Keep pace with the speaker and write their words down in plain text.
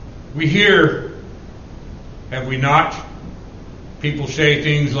We hear, have we not, people say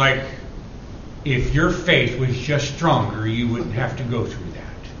things like, if your faith was just stronger, you wouldn't have to go through that.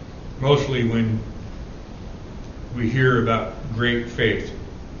 Mostly when we hear about great faith.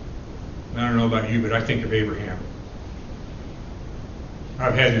 I don't know about you, but I think of Abraham.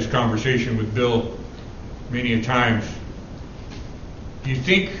 I've had this conversation with Bill many a times. Do you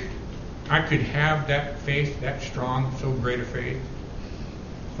think I could have that faith, that strong, so great a faith?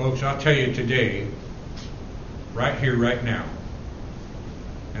 Folks, I'll tell you today, right here, right now,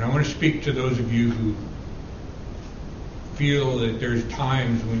 and I want to speak to those of you who feel that there's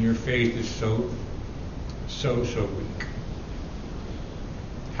times when your faith is so weak.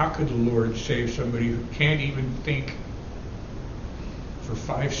 How could the Lord save somebody who can't even think for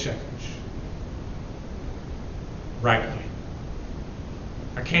 5 seconds rightly?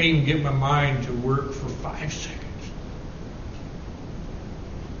 I can't even get my mind to work for 5 seconds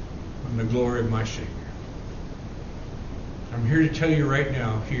on the glory of my Savior. I'm here to tell you right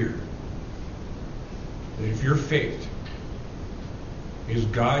now, here, that if your faith is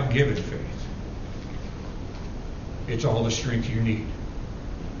God-given faith, it's all the strength you need.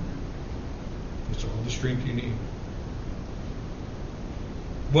 It's all the strength you need.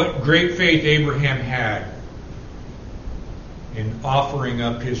 What great faith Abraham had in offering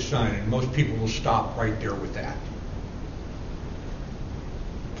up his son. And most people will stop right there with that,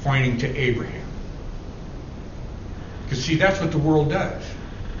 pointing to Abraham. Because see, that's what the world does.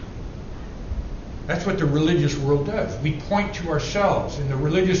 That's what the religious world does. We point to ourselves in the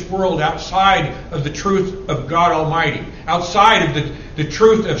religious world outside of the truth of God Almighty, outside of the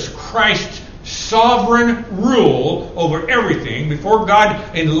truth of Christ's sovereign rule over everything, before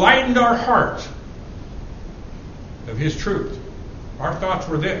God enlightened our hearts of His truth. Our thoughts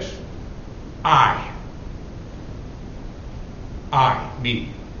were this: me.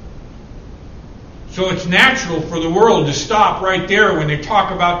 So it's natural for the world to stop right there when they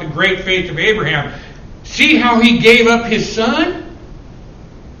talk about the great faith of Abraham. See how he gave up his son?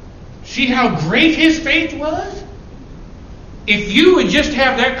 See how great his faith was? If you would just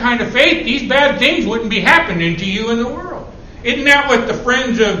have that kind of faith, these bad things wouldn't be happening to you in the world. Isn't that what the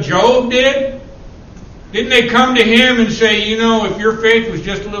friends of Job did? Didn't they come to him and say, you know, if your faith was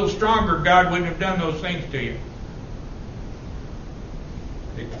just a little stronger, God wouldn't have done those things to you?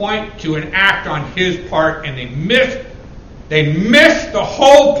 They point to an act on his part, and they miss the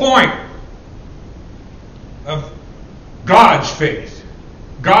whole point of God's faith,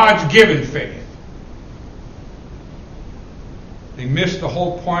 God's given faith. They miss the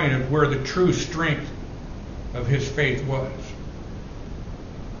whole point of where the true strength of his faith was.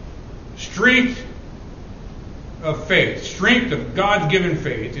 Strength of faith, strength of God's given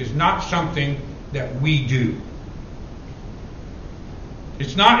faith, is not something that we do.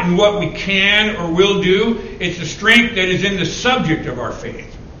 It's not in what we can or will do. It's the strength that is in the subject of our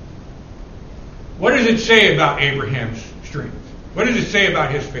faith. What does it say about Abraham's strength? What does it say about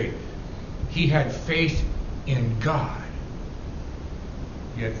his faith? He had faith in God.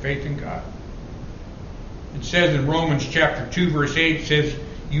 He had faith in God. It says in Romans chapter 2, verse 8, it says,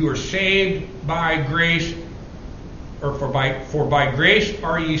 you are saved by grace, or for by grace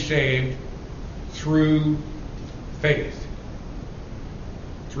are ye saved through faith.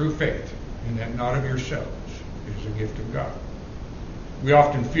 Through faith, and that not of yourselves. It is a gift of God. We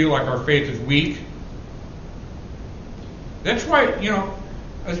often feel like our faith is weak. That's why,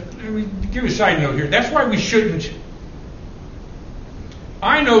 let me give a side note here. That's why we shouldn't.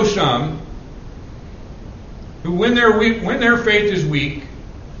 I know some who, when their faith is weak,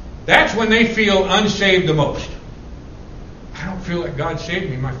 that's when they feel unsaved the most. I don't feel like God saved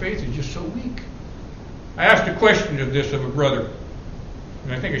me. My faith is just so weak. I asked a question of a brother.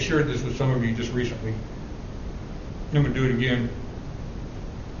 And I think I shared this with some of you just recently. I'm going to do it again.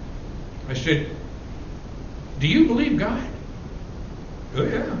 I said, do you believe God? Oh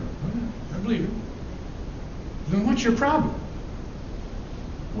yeah, I believe Him. Then what's your problem?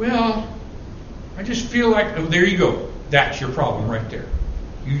 Well, I just feel like, oh, there you go. That's your problem right there.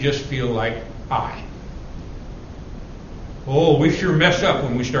 You just feel like I. Oh, we sure mess up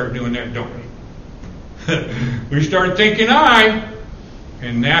when we start doing that, don't we? We start thinking I.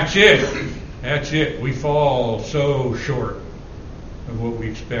 And that's it. That's it. We fall so short of what we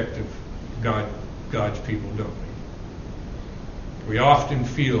expect of God's people, don't we? We often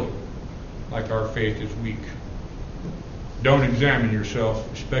feel like our faith is weak. Don't examine yourself,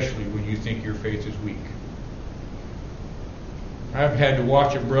 especially when you think your faith is weak. I've had to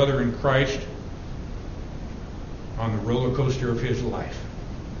watch a brother in Christ on the roller coaster of his life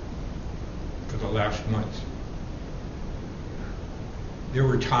for the last month. There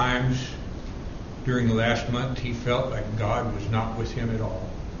were times during the last month he felt like God was not with him at all.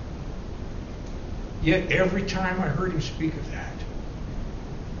 Yet every time I heard him speak of that,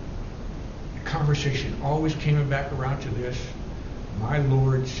 the conversation always came back around to this: my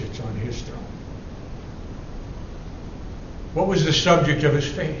Lord sits on his throne. What was the subject of his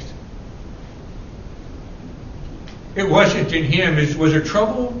faith? It wasn't in him. Was there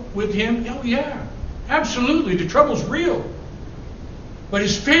trouble with him? Oh yeah, absolutely. The trouble's real. But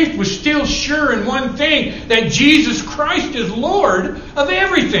his faith was still sure in one thing: that Jesus Christ is Lord of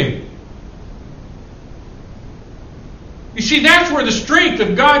everything. You see, that's where the strength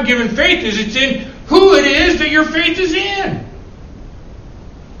of God-given faith is. It's in who it is that your faith is in.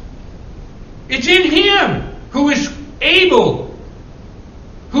 It's in Him who is able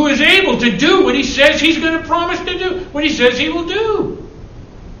to do what He says He's going to promise to do, what He says He will do.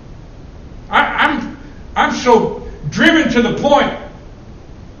 I'm so driven to the point.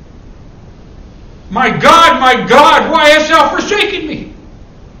 My God, why hast thou forsaken me?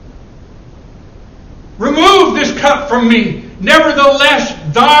 Remove this cup from me. Nevertheless,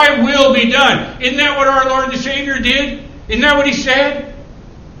 thy will be done. Isn't that what our Lord and Savior did? Isn't that what He said?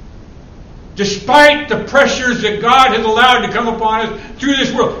 Despite the pressures that God has allowed to come upon us through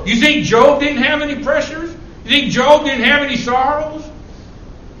this world. You think Job didn't have any pressures? You think Job didn't have any sorrows?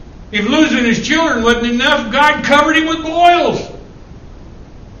 If losing his children wasn't enough, God covered him with boils.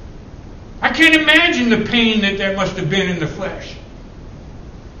 I can't imagine the pain that must have been in the flesh.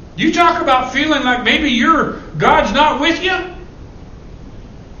 You talk about feeling like maybe God's not with you.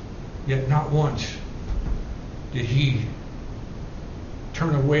 Yet not once did He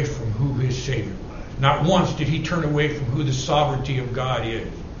turn away from who His Savior was. Not once did He turn away from who the sovereignty of God is.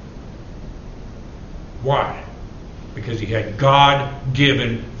 Why? Because He had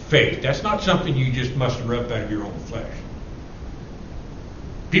God-given faith. That's not something you just muster up out of your own flesh.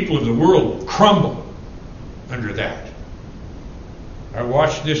 People of the world will crumble under that. I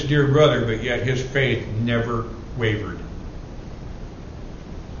watched this dear brother, but yet his faith never wavered.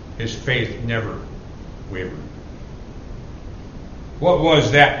 His faith never wavered. What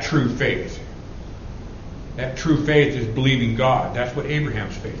was that true faith? That true faith is believing God. That's what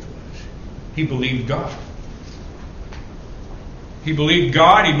Abraham's faith was. He believed God. He believed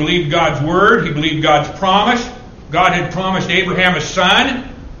God. He believed God's word. He believed God's promise. God had promised Abraham a son,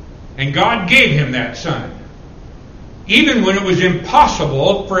 and God gave him that son, even when it was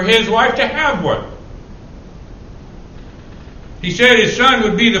impossible for his wife to have one. He said his son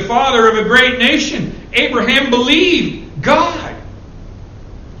would be the father of a great nation. Abraham believed God.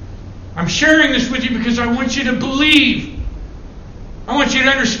 I'm sharing this with you because I want you to believe. I want you to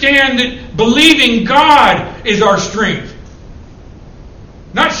understand that believing God is our strength.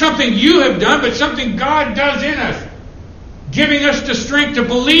 Not something you have done, but something God does in us, giving us the strength to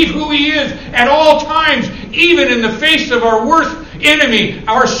believe who He is at all times, even in the face of our worst enemy,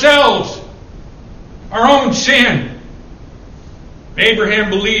 ourselves, our own sin. Abraham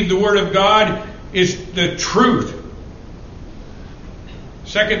believed the Word of God is the truth.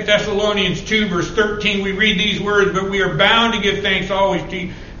 2 Thessalonians 2 verse 13, we read these words: but we are bound to give thanks always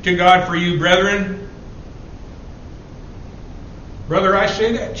to God for you, brethren. Brother, I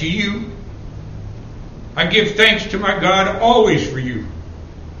say that to you. I give thanks to my God always for you,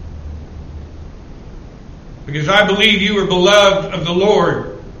 because I believe you are beloved of the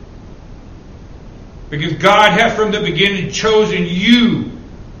Lord, because God hath from the beginning chosen you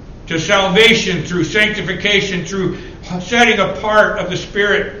to salvation through sanctification, through setting apart of the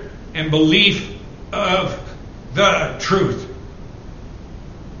Spirit and belief of the truth.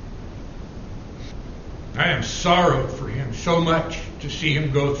 I am sorrowed for him so much to see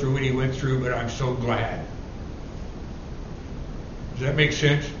him go through what he went through, but I'm so glad. Does that make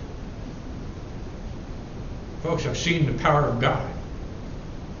sense? Folks, I've seen the power of God.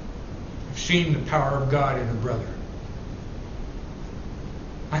 I've seen the power of God in a brother.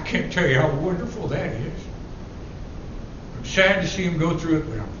 I can't tell you how wonderful that is. I'm sad to see him go through it,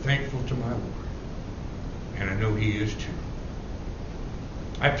 but I'm thankful to my Lord. And I know He is too.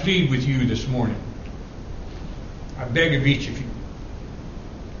 I plead with you this morning. I beg of each of you,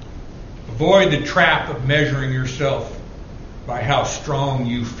 avoid the trap of measuring yourself by how strong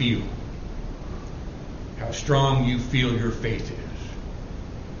you feel. How strong you feel your faith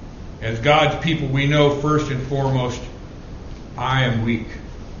is. As God's people, we know first and foremost, I am weak,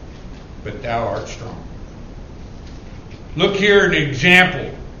 but thou art strong. Look here at an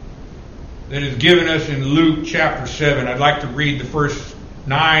example that is given us in Luke chapter 7. I'd like to read the first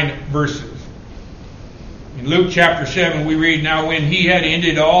 9 verses. In Luke chapter 7 we read, now when he had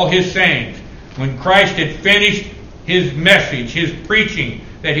ended all his sayings, when Christ had finished his message, his preaching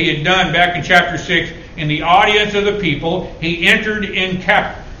that he had done back in chapter 6 in the audience of the people, he entered in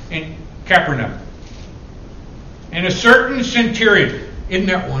Capernaum. And a certain centurion, isn't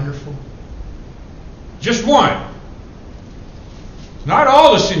that wonderful? Just one. Not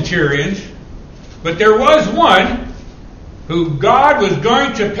all the centurions, but there was one who God was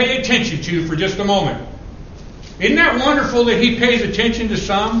going to pay attention to for just a moment. Isn't that wonderful that he pays attention to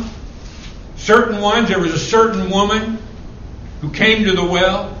some? Certain ones. There was a certain woman who came to the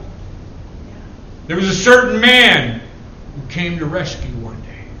well. There was a certain man who came to rescue one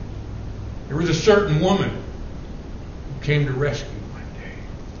day. There was a certain woman who came to rescue one day.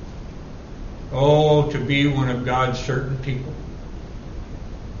 Oh, to be one of God's certain people.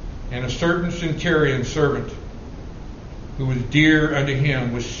 And a certain centurion servant who was dear unto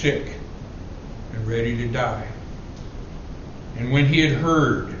him was sick and ready to die. And when he had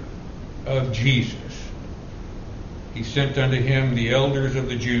heard of Jesus, he sent unto him the elders of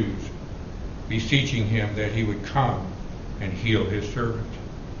the Jews, beseeching him that he would come and heal his servant.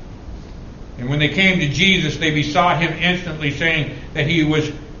 And when they came to Jesus, they besought him instantly, saying that he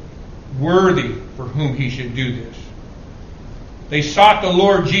was worthy for whom he should do this. They sought the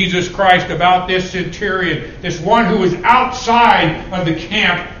Lord Jesus Christ about this centurion, this one who was outside of the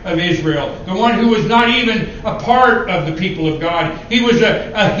camp of Israel, the one who was not even a part of the people of God. He was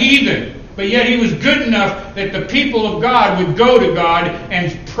a heathen, but yet he was good enough that the people of God would go to God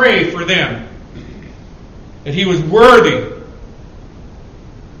and pray for them. That he was worthy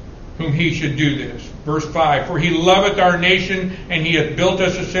whom he should do this. Verse 5, for he loveth our nation, and he hath built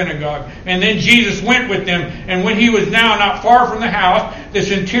us a synagogue. And then Jesus went with them, and when he was now not far from the house, the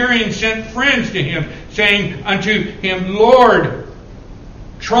centurion sent friends to him, saying unto him, Lord,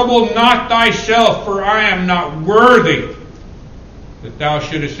 trouble not thyself, for I am not worthy that thou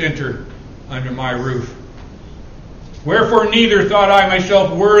shouldest enter under my roof. Wherefore neither thought I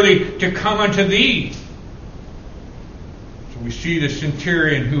myself worthy to come unto thee. So we see the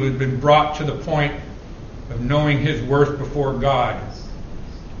centurion who had been brought to the point of knowing his worth before God.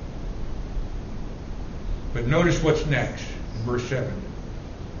 But notice what's next, in verse 7.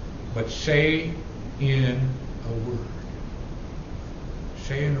 But say in a word.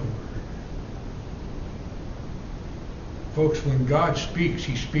 Say in a word. Folks, when God speaks,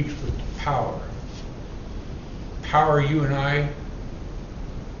 he speaks with power. Power you and I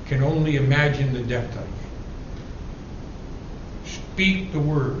can only imagine the depth of. Speak the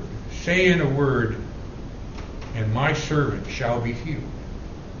word. Say in a word, and my servant shall be healed.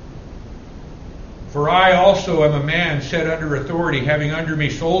 For I also am a man set under authority, having under me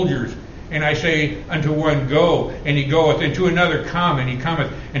soldiers. And I say unto one, go, and he goeth, and to another, come, and he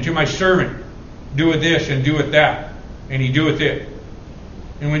cometh, and to my servant, doeth this, and doeth that, and he doeth it.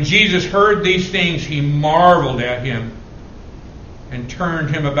 And when Jesus heard these things, he marveled at him, and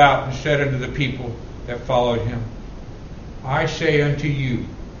turned him about, and said unto the people that followed him, I say unto you,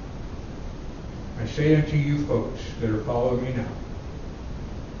 folks that are following me now,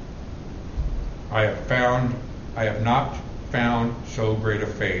 I have not found so great a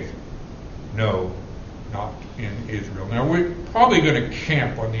faith, no, not in Israel. Now we're probably going to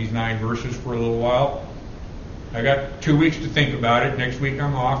camp on these 9 verses for a little while. I got 2 weeks to think about it. Next week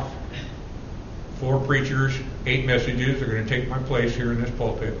I'm off. 4 preachers, 8 messages are going to take my place here in this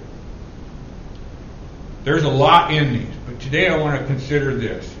pulpit. There's a lot in these, but today I want to consider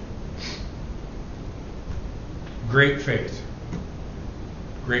this. Great faith.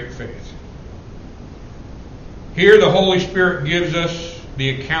 Great faith. Here the Holy Spirit gives us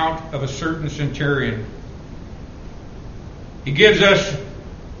the account of a certain centurion. He gives us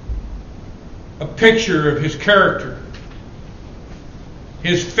a picture of his character,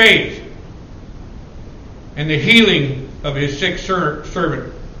 his faith, and the healing of his sick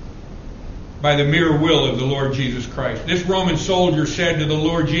servant by the mere will of the Lord Jesus Christ. This Roman soldier said to the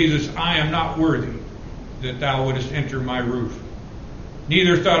Lord Jesus, I am not worthy that thou wouldest enter my roof.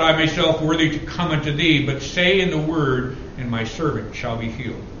 Neither thought I myself worthy to come unto thee, but say in the word, and my servant shall be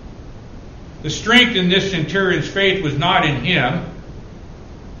healed. The strength in this centurion's faith was not in him.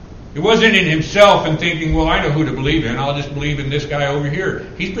 It wasn't in himself and thinking, well, I know who to believe in. I'll just believe in this guy over here.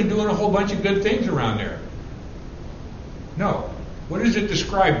 He's been doing a whole bunch of good things around there. No. What does it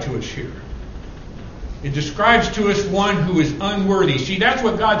describe to us here? It describes to us one who is unworthy. See, that's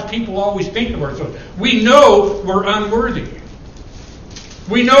what God's people always think of ourselves. We know we're unworthy.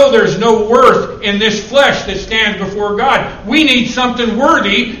 We know there's no worth in this flesh that stands before God. We need something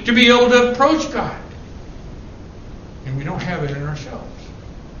worthy to be able to approach God. And we don't have it in ourselves.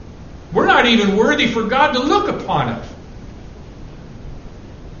 We're not even worthy for God to look upon us.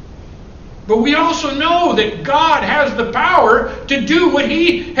 But we also know that God has the power to do what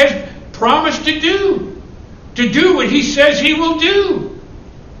He has promised to do what He says He will do,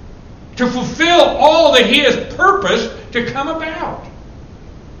 to fulfill all that He has purposed to come about.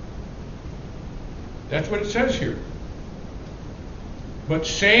 That's what it says here. But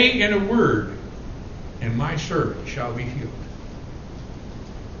say in a word, and my servant shall be healed.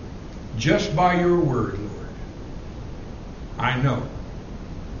 Just by your word, Lord, I know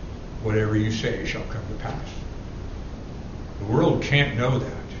whatever you say shall come to pass. The world can't know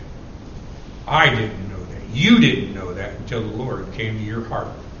that. I didn't know that. You didn't know that until the Lord came to your heart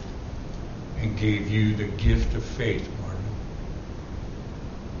and gave you the gift of faith, Martin.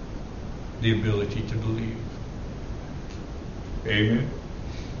 The ability to believe. Amen.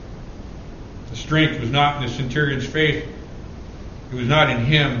 The strength was not in the centurion's faith. It was not in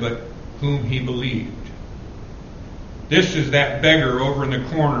him, but whom he believed. This is that beggar over in the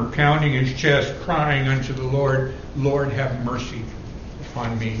corner, pounding his chest, crying unto the Lord, Lord, have mercy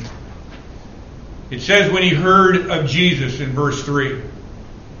upon me. It says when he heard of Jesus in verse 3.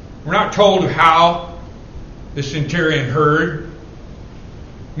 We're not told how the centurion heard.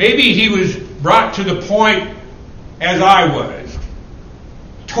 Maybe he was brought to the point as I was,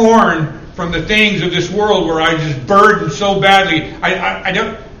 torn from the things of this world where I just burdened so badly. I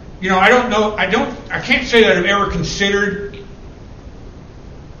don't know. I can't say that I've ever considered.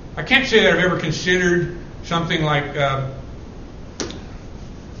 I can't say that I've ever considered something like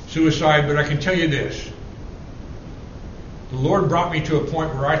suicide, but I can tell you this. The Lord brought me to a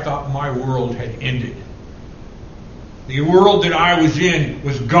point where I thought my world had ended. The world that I was in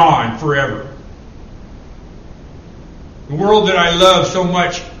was gone forever. The world that I loved so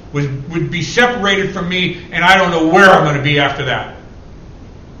much would be separated from me, and I don't know where I'm going to be after that.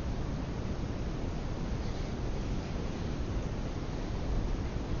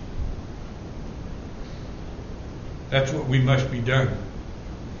 That's what we must be done.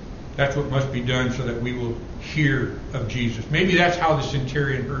 That's what must be done so that we will hear of Jesus. Maybe that's how the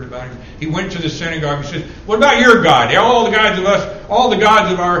centurion heard about him. He went to the synagogue and says, "What about your God? All the gods of us, all the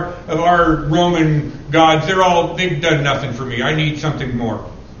gods of our Roman gods, they've done nothing for me. I need something more."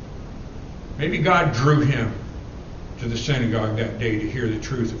 Maybe God drew him to the synagogue that day to hear the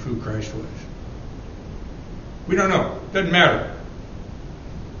truth of who Christ was. We don't know. Doesn't matter.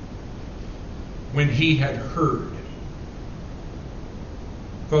 When he had heard.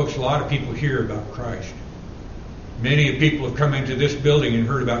 Folks, a lot of people hear about Christ. Many people have come into this building and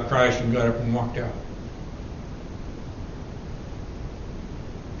heard about Christ and got up and walked out.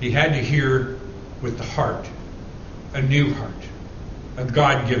 He had to hear with the heart, a new heart, a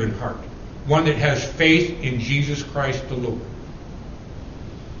God-given heart, one that has faith in Jesus Christ the Lord,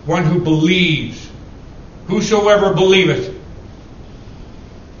 one who believes, whosoever believeth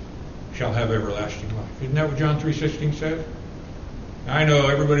shall have everlasting life. Isn't that what John 3:16 says? I know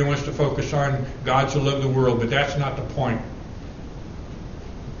everybody wants to focus on God so loved the world, but that's not the point.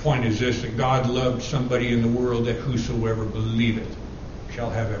 The point is this, that God loved somebody in the world that whosoever believeth shall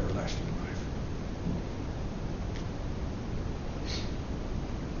have everlasting life.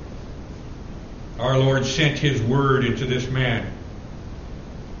 Our Lord sent His word into this man.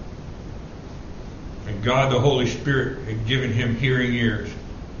 And God the Holy Spirit had given him hearing ears,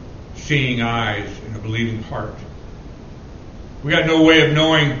 seeing eyes, and a believing heart. We got no way of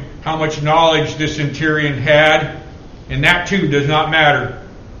knowing how much knowledge this centurion had, and that too does not matter.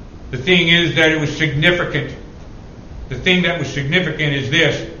 The thing is that it was significant. The thing that was significant is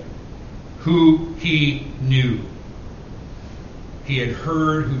this: who he knew. He had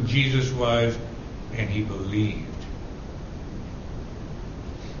heard who Jesus was, and he believed.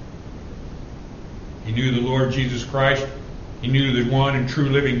 He knew the Lord Jesus Christ. He knew the one and true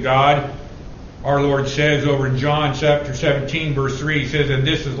living God. Our Lord says over in John chapter 17, verse 3, He says, "And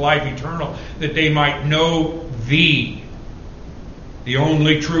this is life eternal, that they might know Thee, the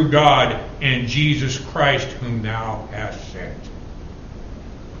only true God, and Jesus Christ, whom Thou hast sent."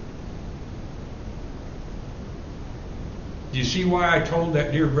 Do you see why I told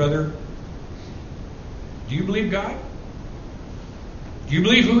that dear brother, do you believe God? Do you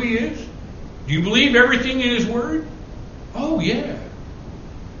believe who He is? Do you believe everything in His Word? Oh, yeah.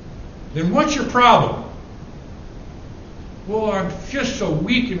 Then what's your problem? Well, I'm just so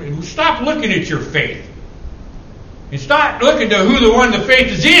weak. Stop looking at your faith. And stop looking to who the one the faith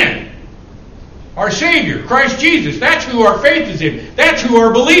is in. Our Savior, Christ Jesus. That's who our faith is in. That's who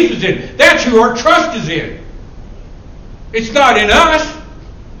our belief is in. That's who our trust is in. It's not in us.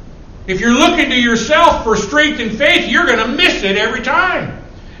 If you're looking to yourself for strength and faith, you're going to miss it every time.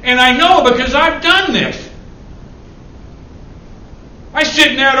 And I know because I've done this. I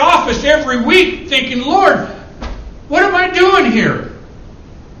sit in that office every week thinking, Lord, what am I doing here?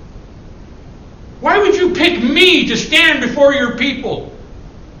 Why would you pick me to stand before your people?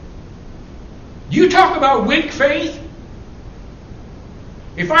 You talk about weak faith?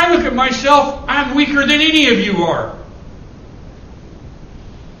 If I look at myself, I'm weaker than any of you are.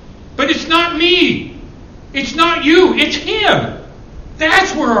 But it's not me. It's not you. It's Him.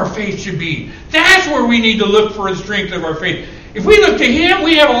 That's where our faith should be. That's where we need to look for the strength of our faith. If we look to Him,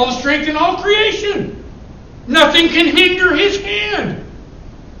 we have all the strength in all creation. Nothing can hinder His hand.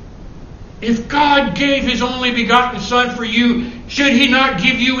 If God gave His only begotten Son for you, should He not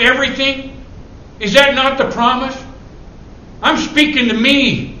give you everything? Is that not the promise? I'm speaking to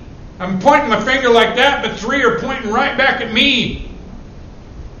me. I'm pointing my finger like that, but 3 are pointing right back at me.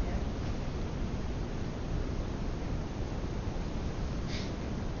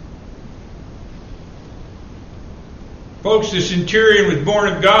 Folks, the centurion was born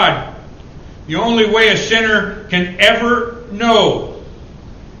of God. The only way a sinner can ever know,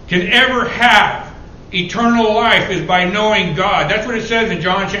 can ever have eternal life is by knowing God. That's what it says in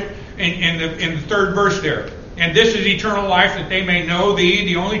John in the 3rd verse there. And this is eternal life, that they may know Thee,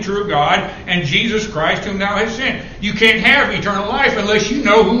 the only true God, and Jesus Christ, whom Thou hast sent. You can't have eternal life unless you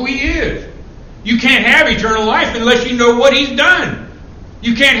know who He is. You can't have eternal life unless you know what He's done.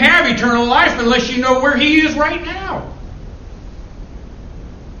 You can't have eternal life unless you know where He is right now.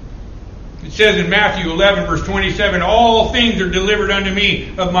 It says in Matthew 11, verse 27, all things are delivered unto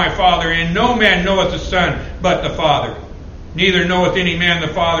me of my Father, and no man knoweth the Son but the Father. Neither knoweth any man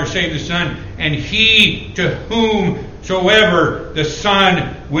the Father save the Son, and he to whomsoever the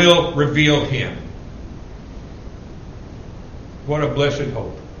Son will reveal Him. What a blessed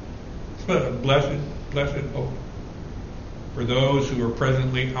hope. What a blessed, blessed hope for those who are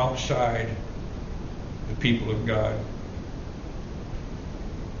presently outside the people of God.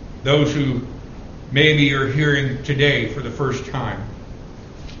 Those who maybe are hearing today for the first time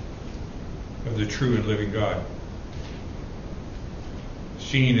of the true and living God,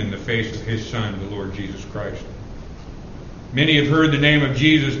 seen in the face of His Son, the Lord Jesus Christ. Many have heard the name of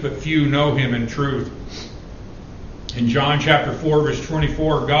Jesus, but few know Him in truth. In John chapter 4, verse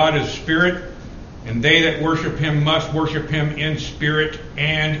 24, God is spirit, and they that worship Him must worship Him in spirit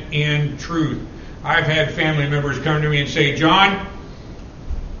and in truth. I've had family members come to me and say, John,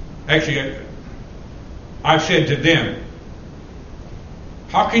 actually, I've said to them,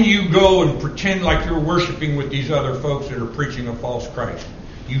 how can you go and pretend like you're worshiping with these other folks that are preaching a false Christ?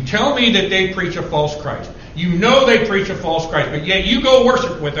 You tell me that they preach a false Christ. You know they preach a false Christ, but yet you go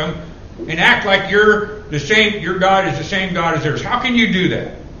worship with them and act like you're the same, your God is the same God as theirs. How can you do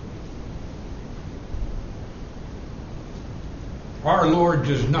that? Our Lord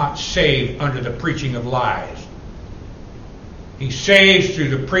does not save under the preaching of lies. He saves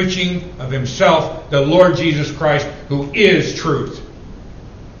through the preaching of Himself, the Lord Jesus Christ, who is truth.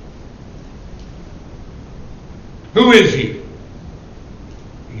 Who is He?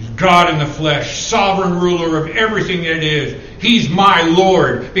 He's God in the flesh, sovereign ruler of everything that is. He's my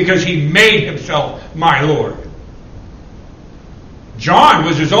Lord because He made Himself my Lord. John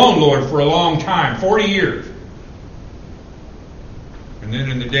was his own Lord for a long time, 40 years. And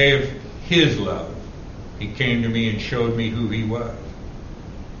then in the day of His love, He came to me and showed me who He was.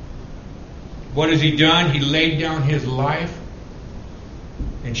 What has He done? He laid down His life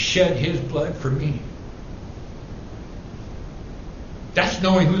and shed His blood for me. That's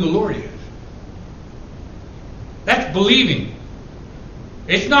knowing who the Lord is. That's believing.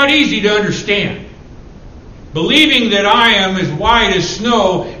 It's not easy to understand. Believing that I am as white as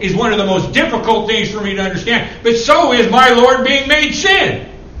snow is one of the most difficult things for me to understand. But so is my Lord being made sin.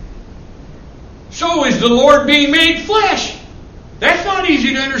 So is the Lord being made flesh. That's not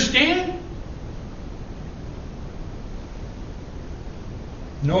easy to understand.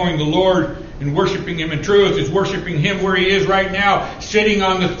 Knowing the Lord and worshiping Him in truth is worshiping Him where He is right now, sitting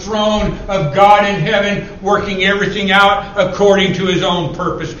on the throne of God in heaven, working everything out according to His own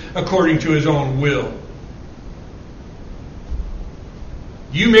purpose, according to His own will.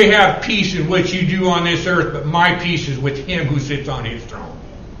 You may have peace in what you do on this earth, but my peace is with Him who sits on His throne.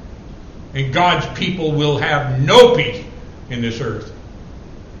 And God's people will have no peace in this earth,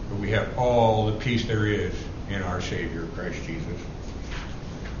 but we have all the peace there is in our Savior, Christ Jesus.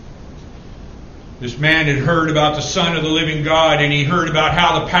 This man had heard about the Son of the living God, and he heard about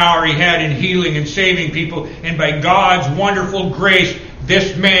how the power He had in healing and saving people. And by God's wonderful grace,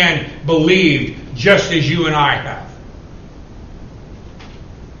 this man believed just as you and I have.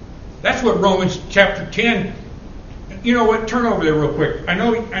 That's what Romans chapter 10... You know what? Turn over there real quick. I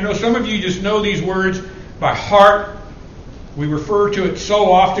know some of you just know these words by heart. We refer to it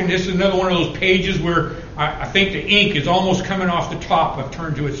so often. This is another one of those pages where I think the ink is almost coming off the top. I've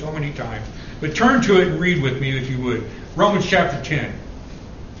turned to it so many times. But turn to it and read with me if you would. Romans chapter 10.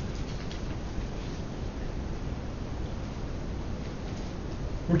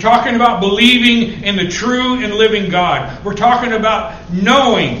 We're talking about believing in the true and living God. We're talking about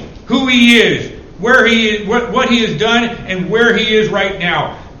knowing who He is, where He is, what He has done, and where He is right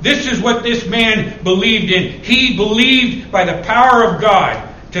now. This is what this man believed in. He believed by the power of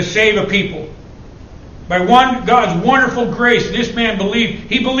God to save a people. By God's wonderful grace, this man believed.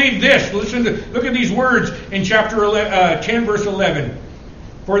 He believed this. Look at these words in chapter 10, verse 11.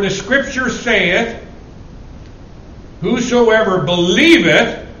 For the Scripture saith, whosoever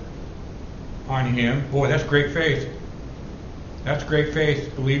believeth on Him. Boy, that's great faith. That's great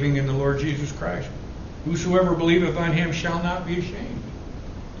faith, believing in the Lord Jesus Christ. Whosoever believeth on Him shall not be ashamed.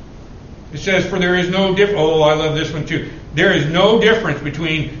 It says, for there is no difference. Oh, I love this one too. There is no difference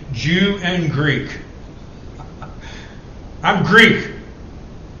between Jew and Greek. I'm Greek.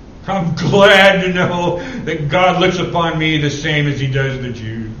 I'm glad to know that God looks upon me the same as He does the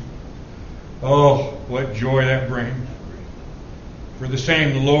Jews. Oh, what joy that brings. For the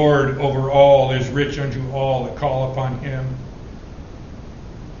same Lord over all is rich unto all that call upon Him.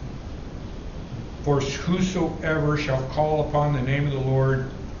 For whosoever shall call upon the name of the Lord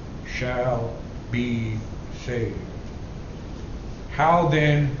shall be saved. How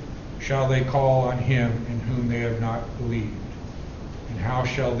then shall they call on Him in whom they have not believed? And how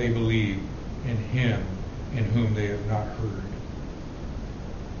shall they believe in Him in whom they have not heard?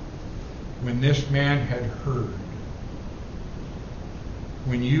 When this man had heard,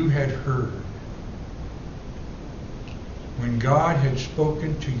 when you had heard, when God had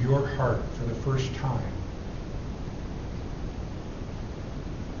spoken to your heart for the first time,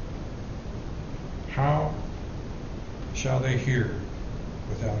 how shall they hear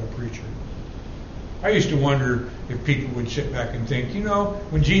without a preacher? I used to wonder if people would sit back and think,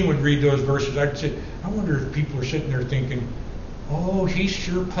 when Gene would read those verses, I'd say, I wonder if people are sitting there thinking, oh, he's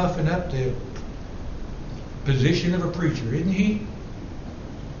sure puffing up the position of a preacher, isn't he?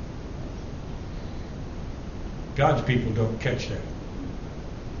 God's people don't catch that.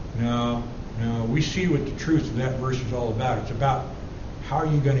 No, we see what the truth of that verse is all about. It's about how are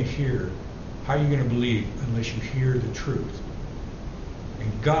you going to hear, how are you going to believe unless you hear the truth.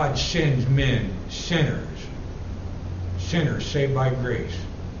 And God sends men, sinners saved by grace,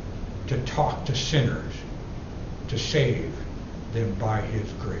 to talk to sinners, to save them by His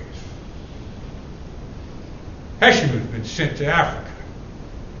grace. Heshemu's been sent to Africa.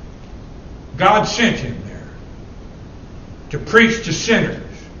 God sent him there to preach to sinners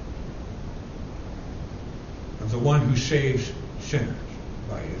of the one who saves sinners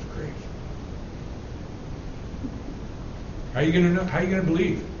by His grace. How are you going to know? How are you going to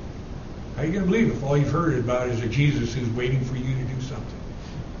believe? How are you going to believe if all you've heard about is a Jesus who's waiting for you to do something?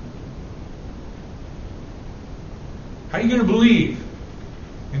 How are you going to believe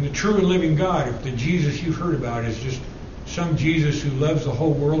in the true and living God if the Jesus you've heard about is just some Jesus who loves the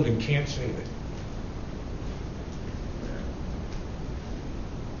whole world and can't save it?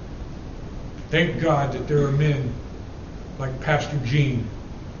 Thank God that there are men like Pastor Gene,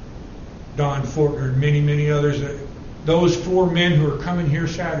 Don Fortner, and many, many others, those 4 men who are coming here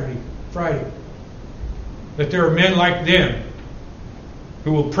Friday, that there are men like them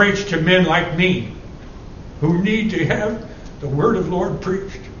who will preach to men like me who need to have the Word of the Lord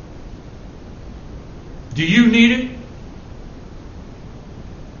preached. Do you need it?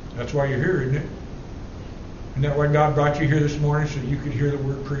 That's why you're here, isn't it? Isn't that why God brought you here this morning, so you could hear the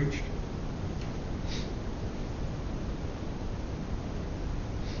Word preached?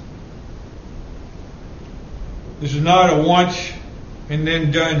 This is not a once and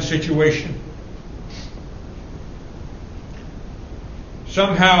then done situation.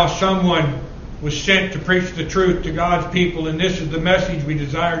 Somehow someone was sent to preach the truth to God's people, and this is the message we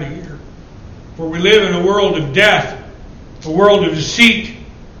desire to hear. For we live in a world of death, a world of deceit,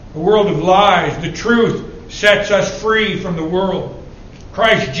 a world of lies. The truth sets us free from the world.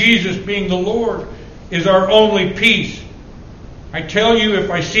 Christ Jesus, being the Lord, is our only peace. I tell you,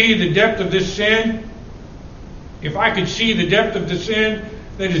 if I see the depth of this sin, if I could see the depth of the sin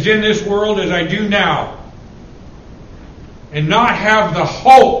that is in this world as I do now, and not have the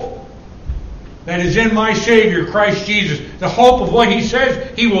hope that is in my Savior, Christ Jesus, the hope of what He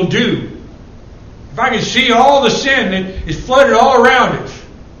says He will do. If I could see all the sin that is flooded all around us,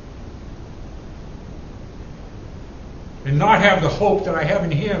 and not have the hope that I have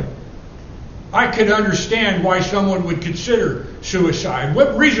in Him, I could understand why someone would consider suicide.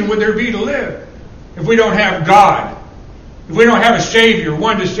 What reason would there be to live if we don't have God? if we don't have a Savior,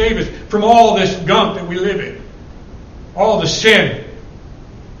 one to save us from all this gunk that we live in, all the sin.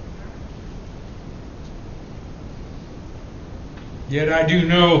 Yet I do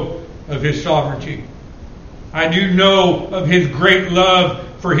know of His sovereignty. I do know of His great love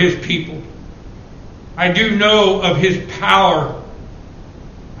for His people. I do know of His power.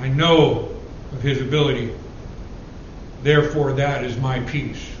 I know of His ability. Therefore, that is my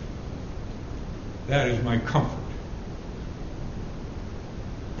peace. That is my comfort.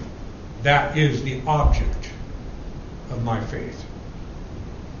 That is the object of my faith.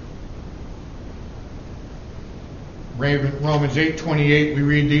 Romans 8:28, we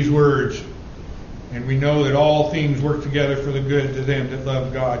read these words, and we know that all things work together for the good to them that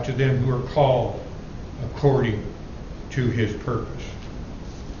love God, to them who are called according to His purpose.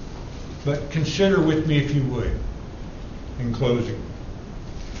 But consider with me, if you would, in closing,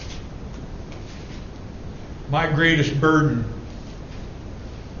 my greatest burden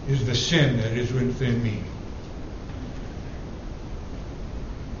is the sin that is within me.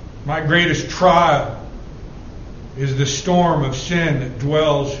 My greatest trial is the storm of sin that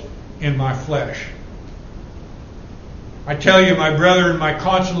dwells in my flesh. I tell you, my brethren, my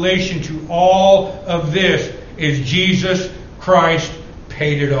consolation to all of this is Jesus Christ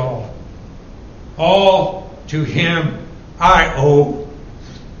paid it all. All to Him I owe.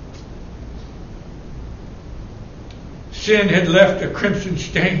 Sin had left a crimson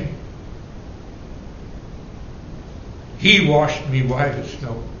stain. He washed me white as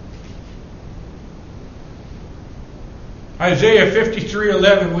snow. Isaiah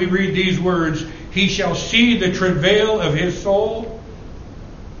 53:11, we read these words, He shall see the travail of His soul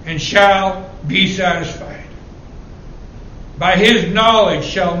and shall be satisfied. By His knowledge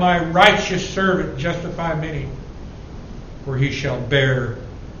shall my righteous servant justify many, for he shall bear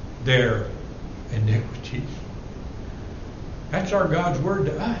their iniquities. That's our God's word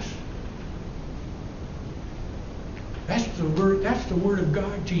to us. That's the word of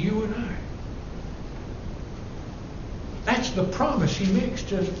God to you and I. That's the promise He makes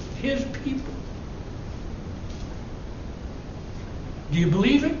to His people. Do you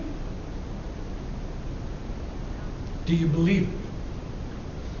believe it? Do you believe it?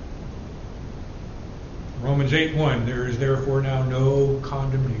 Romans 8:1, there is therefore now no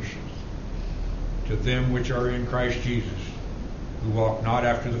condemnation to them which are in Christ Jesus, who walk not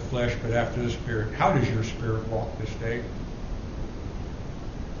after the flesh, but after the Spirit. How does your spirit walk this day?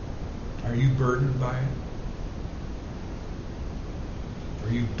 Are you burdened by it?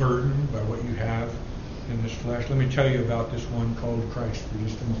 Are you burdened by what you have in this flesh? Let me tell you about this one called Christ for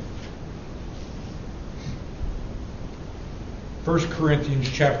just a moment. 1 Corinthians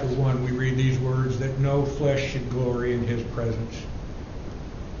chapter 1, we read these words, that no flesh should glory in His presence.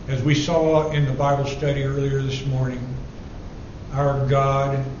 As we saw in the Bible study earlier this morning, our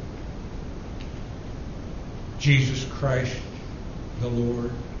God, Jesus Christ, the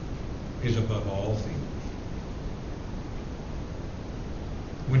Lord, is above all things.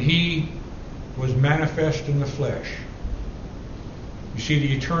 When He was manifest in the flesh, you see,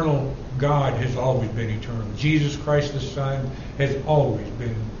 the eternal God has always been eternal. Jesus Christ the Son has always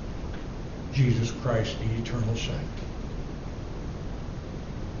been Jesus Christ the eternal Son.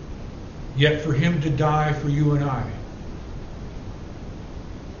 Yet for Him to die for you and I,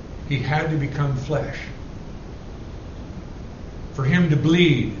 He had to become flesh. For Him to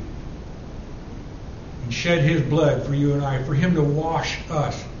bleed and shed His blood for you and I, for Him to wash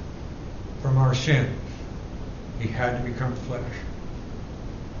us from our sins, He had to become flesh.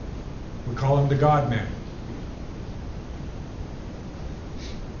 We call Him the God-man.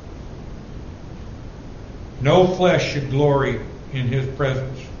 No flesh should glory in His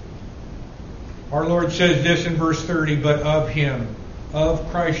presence. Our Lord says this in verse 30, but of Him, of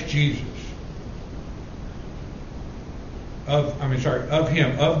Christ Jesus, of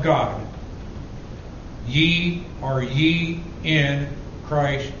Him, of God, ye are ye in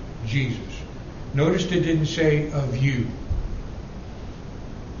Christ Jesus. Notice it didn't say of you.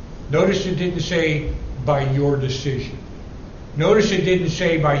 Notice it didn't say by your decision. Notice it didn't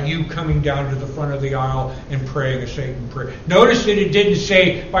say by you coming down to the front of the aisle and praying a Satan prayer. Notice that it didn't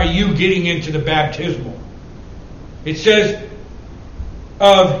say by you getting into the baptismal. It says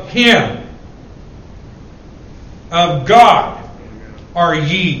of Him, of God, are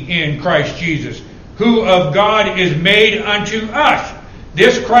ye in Christ Jesus, who of God is made unto us.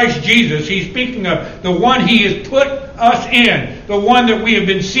 This Christ Jesus, He's speaking of the one He has put us in, the one that we have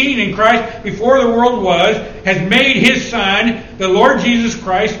been seen in Christ before the world was, has made His Son, the Lord Jesus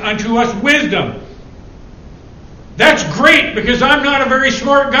Christ, unto us wisdom. That's great, because I'm not a very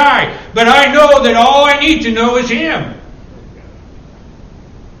smart guy, but I know that all I need to know is Him.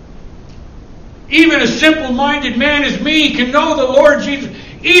 Even a simple-minded man as me can know the Lord Jesus.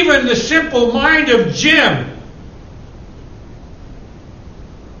 Even the simple mind of Jim.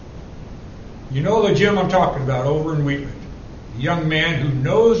 You know the Jim I'm talking about over in Wheatland. A young man who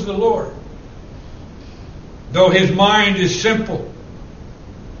knows the Lord. Though his mind is simple.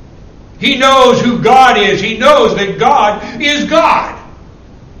 He knows who God is. He knows that God is God.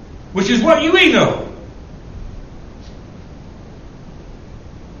 Which is what we know.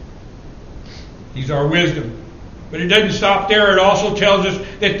 He's our wisdom. But it doesn't stop there. It also tells us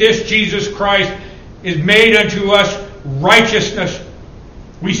that this Jesus Christ is made unto us righteousness.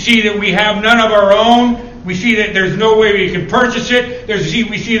 We see that we have none of our own. We see that there's no way we can purchase it.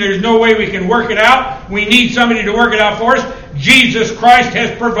 We see there's no way we can work it out. We need somebody to work it out for us. Jesus Christ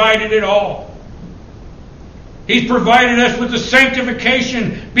has provided it all. He's provided us with the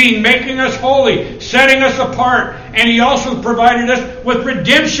sanctification, making us holy, setting us apart. And He also provided us with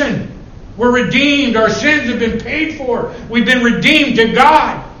redemption. We're redeemed. Our sins have been paid for. We've been redeemed to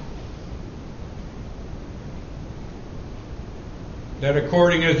God. That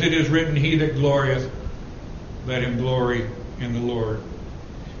according as it is written, he that glorieth, let him glory in the Lord.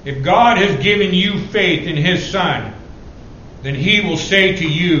 If God has given you faith in His Son, then He will say to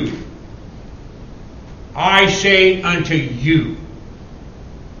you, I say unto you,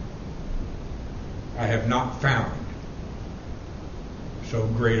 I have not found so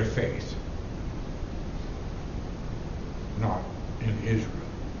great a faith. Not in Israel.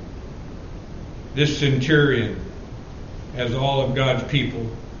 This centurion, as all of God's people,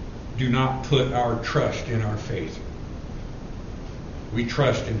 do not put our trust in our faith. We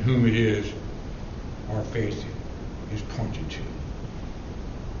trust in whom it is our faith is pointed to.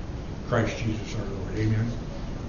 Christ Jesus our Lord. Amen.